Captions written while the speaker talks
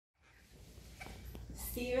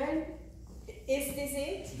Stephen, is this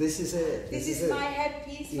it? This is it. This is my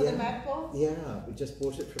headpiece for the maple? Yeah, we just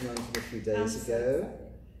bought it from London a few days ago.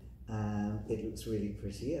 It looks really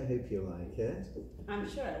pretty. I hope you'll like it. I'm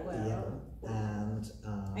sure I will. Yeah,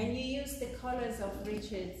 and you use the colours of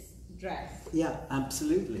Richard's dress. Yeah,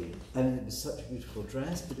 absolutely. And it was such a beautiful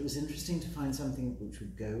dress, but it was interesting to find something which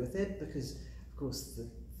would go with it because, of course, the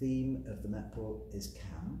theme of the Met Ball is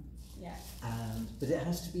camp. Yeah. But it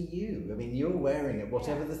has to be you. I mean, you're wearing it,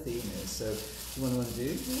 whatever the theme is. So, do you want to do?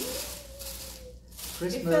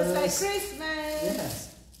 Christmas. It feels like Christmas.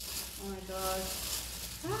 Yes. Oh my God.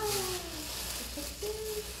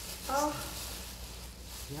 Oh.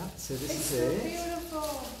 Yeah. So this it's is so it.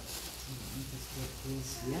 Beautiful.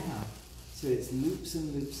 Yeah. So it's loops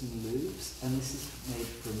and loops and loops, and this is made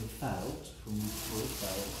from felt, from wool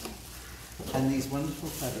felt, and these wonderful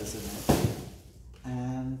feathers in it.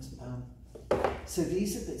 And so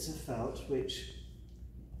these are bits of felt which,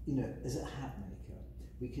 you know, as a hat maker,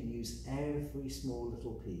 we can use every small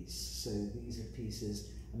little piece. So these are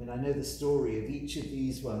pieces. I mean, I know the story of each of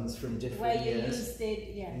these ones from different Where you years. used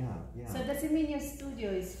it, yeah. So does it mean your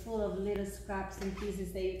studio is full of little scraps and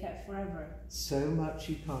pieces that you kept forever? So much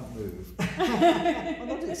you can't move. Well,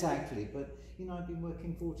 not exactly, but you know, I've been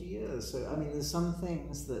working 40 years, so I mean, there's some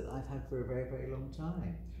things that I've had for a very, very long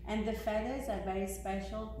time. And the feathers are very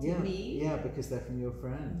special to me. Yeah, because they're from your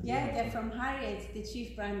friend. Yeah, they're from Harriet, the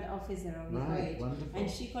chief brand officer of Right, wonderful. And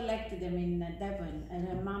she collected them in Devon at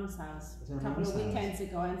her mum's house a couple of weekends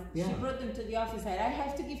ago. And she brought them to the office and said, I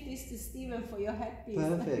have to give this to Stephen for your headpiece.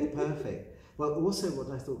 Perfect, perfect. Well, also what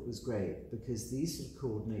I thought was great, because these sort of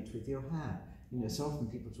coordinate with your hair. You know, so often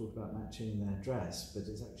people talk about matching their dress, but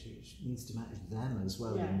it needs to match them as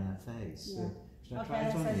well in their face. Yeah. So, should I try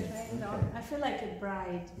it on you? Okay. I feel like a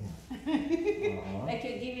bride. Yeah. Like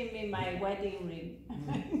you're giving me my wedding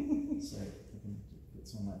ring. So we can put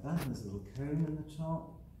something like that. There's a little comb in the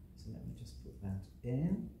top. So let me just put that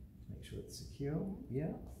in to make sure it's secure.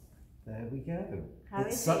 Yeah. There we go. How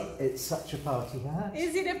is it? It's such a party hat.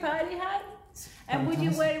 Is it a party hat? And would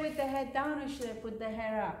you wear it with the head down or should I put the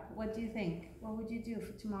hair up? What do you think? What would you do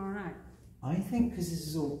for tomorrow night? I think because this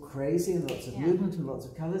is all crazy and lots of movement and lots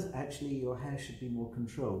of colours, actually your hair should be more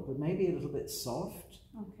controlled, but maybe a little bit soft,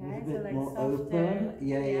 a little bit like more open.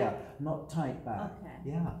 Yeah, not tight back. Okay.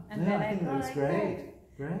 Yeah. And no, I think that was like great. That.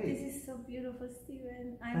 Great. This is so beautiful,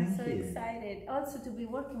 Stephen. I'm so excited. Also to be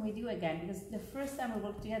working with you again, because the first time we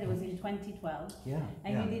worked together was in 2012. Yeah.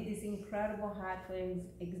 And you did this incredible hat for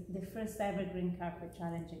the first ever Green Carpet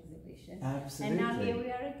Challenge exhibition. Absolutely. And now here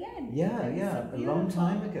we are again. Yeah, so a long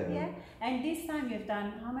time ago. Yeah. And this time you've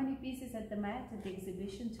done how many pieces at the Met, at the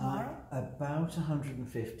exhibition tomorrow? About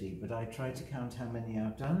 150, but I tried to count how many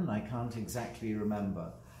I've done and I can't exactly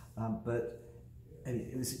remember. But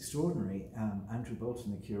it was extraordinary. Andrew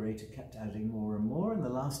Bolton, the curator, kept adding more and more, and the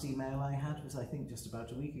last email I had was, I think, just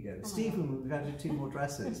about a week ago. Stephen, we've added 2 more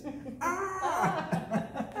dresses.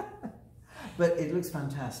 But it looks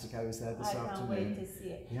fantastic. I was there this afternoon. I can't wait to see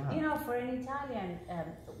it. Yeah. You know, for an Italian,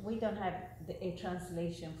 we don't have a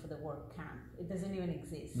translation for the word camp. It doesn't even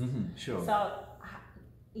exist. Sure. So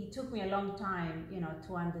it took me a long time, you know,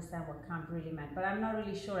 to understand what camp really meant. But I'm not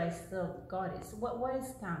really sure I still got it. So what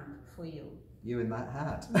is camp for you? You in that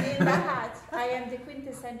hat. Me in that hat. I am the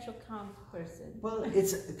quintessential camp person. Well,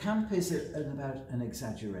 camp is about an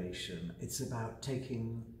exaggeration. It's about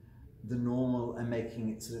taking the normal and making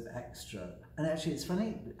it sort of extra. And actually, it's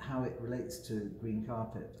funny how it relates to Green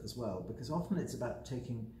Carpet as well, because often it's about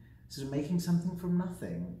making something from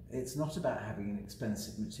nothing. It's not about having an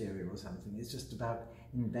expensive material or something. It's just about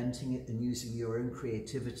inventing it and using your own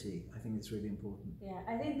creativity. I think it's really important. Yeah,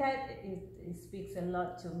 I think that it speaks a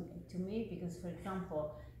lot to me because, for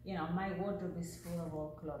example, you know, my wardrobe is full of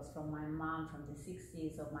old clothes from my mom from the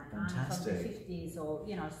 60s, or my aunt from the 50s, or,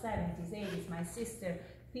 you know, 70s, 80s, my sister,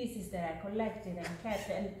 pieces that I collected and kept.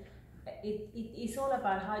 And it's all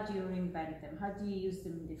about how do you reinvent them, how do you use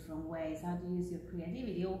them in different ways, how do you use your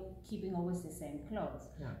creativity, or keeping always the same clothes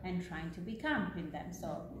and trying to be camp in them.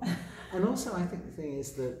 So and also I think the thing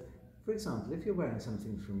is that, for example, if you're wearing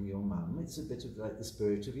something from your mum, it's a bit of like the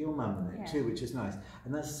spirit of your mum in it too, which is nice.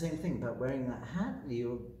 And that's the same thing about wearing that hat.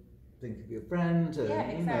 You'll think of your friend, you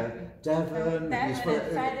know, Devon, and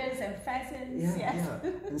feathers and pheasants.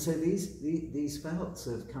 And so these felts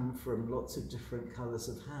have come from lots of different colours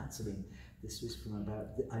of hats. I mean, this was from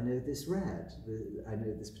I know this red, I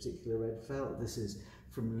know this particular red felt. This is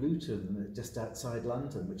from Luton, just outside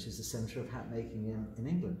London, which is the centre of hat making in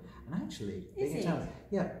England. And actually,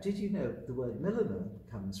 did you know the word milliner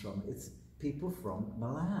comes from? people from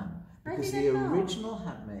Milan. I Because the didn't know. original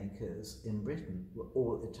hat makers in Britain were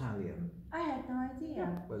all Italian. I had no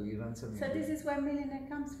idea. Well, you learned something. So this is where milliner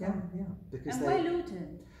comes Yeah, from. yeah. Because And why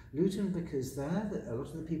Luton? Luton, because there a lot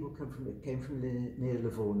of the people came from near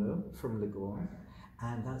Livorno, from Ligure,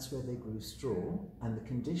 and that's where they grew straw. And the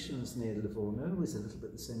conditions near Livorno was a little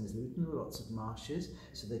bit the same as Luton. There were lots of marshes,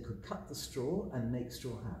 so they could cut the straw and make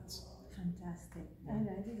straw hats. Fantastic. Yeah. I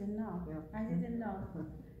didn't know. Yeah. I didn't know.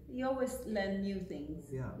 You always learn new things.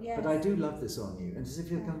 Yeah, yes. but I do love this on you. And does it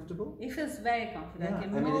feel comfortable? It feels very comfortable. Yeah. I can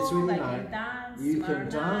I mean, move, it's really I nice. can dance. You can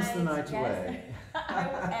dance the night yes. away.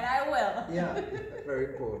 And I will. Yeah, very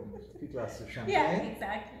important. A few glasses of champagne. Yeah,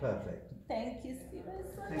 exactly. Perfect. Thank you, Stephen,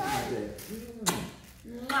 so Thank much. you, dear.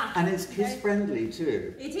 Mwah. And it's kids friendly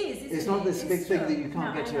too. It is. It's not this big thing that you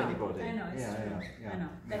can't No, get I to know. anybody. I know, it's true. Yeah. I know.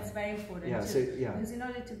 That's very important Yeah, too. so, yeah. Because in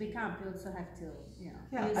order to be camp, you also have to, you know.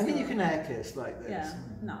 Yeah, use I mean you your- can air kiss like this. Yeah.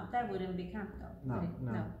 No, that wouldn't be camp though. No, would it?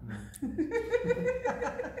 no, No. no.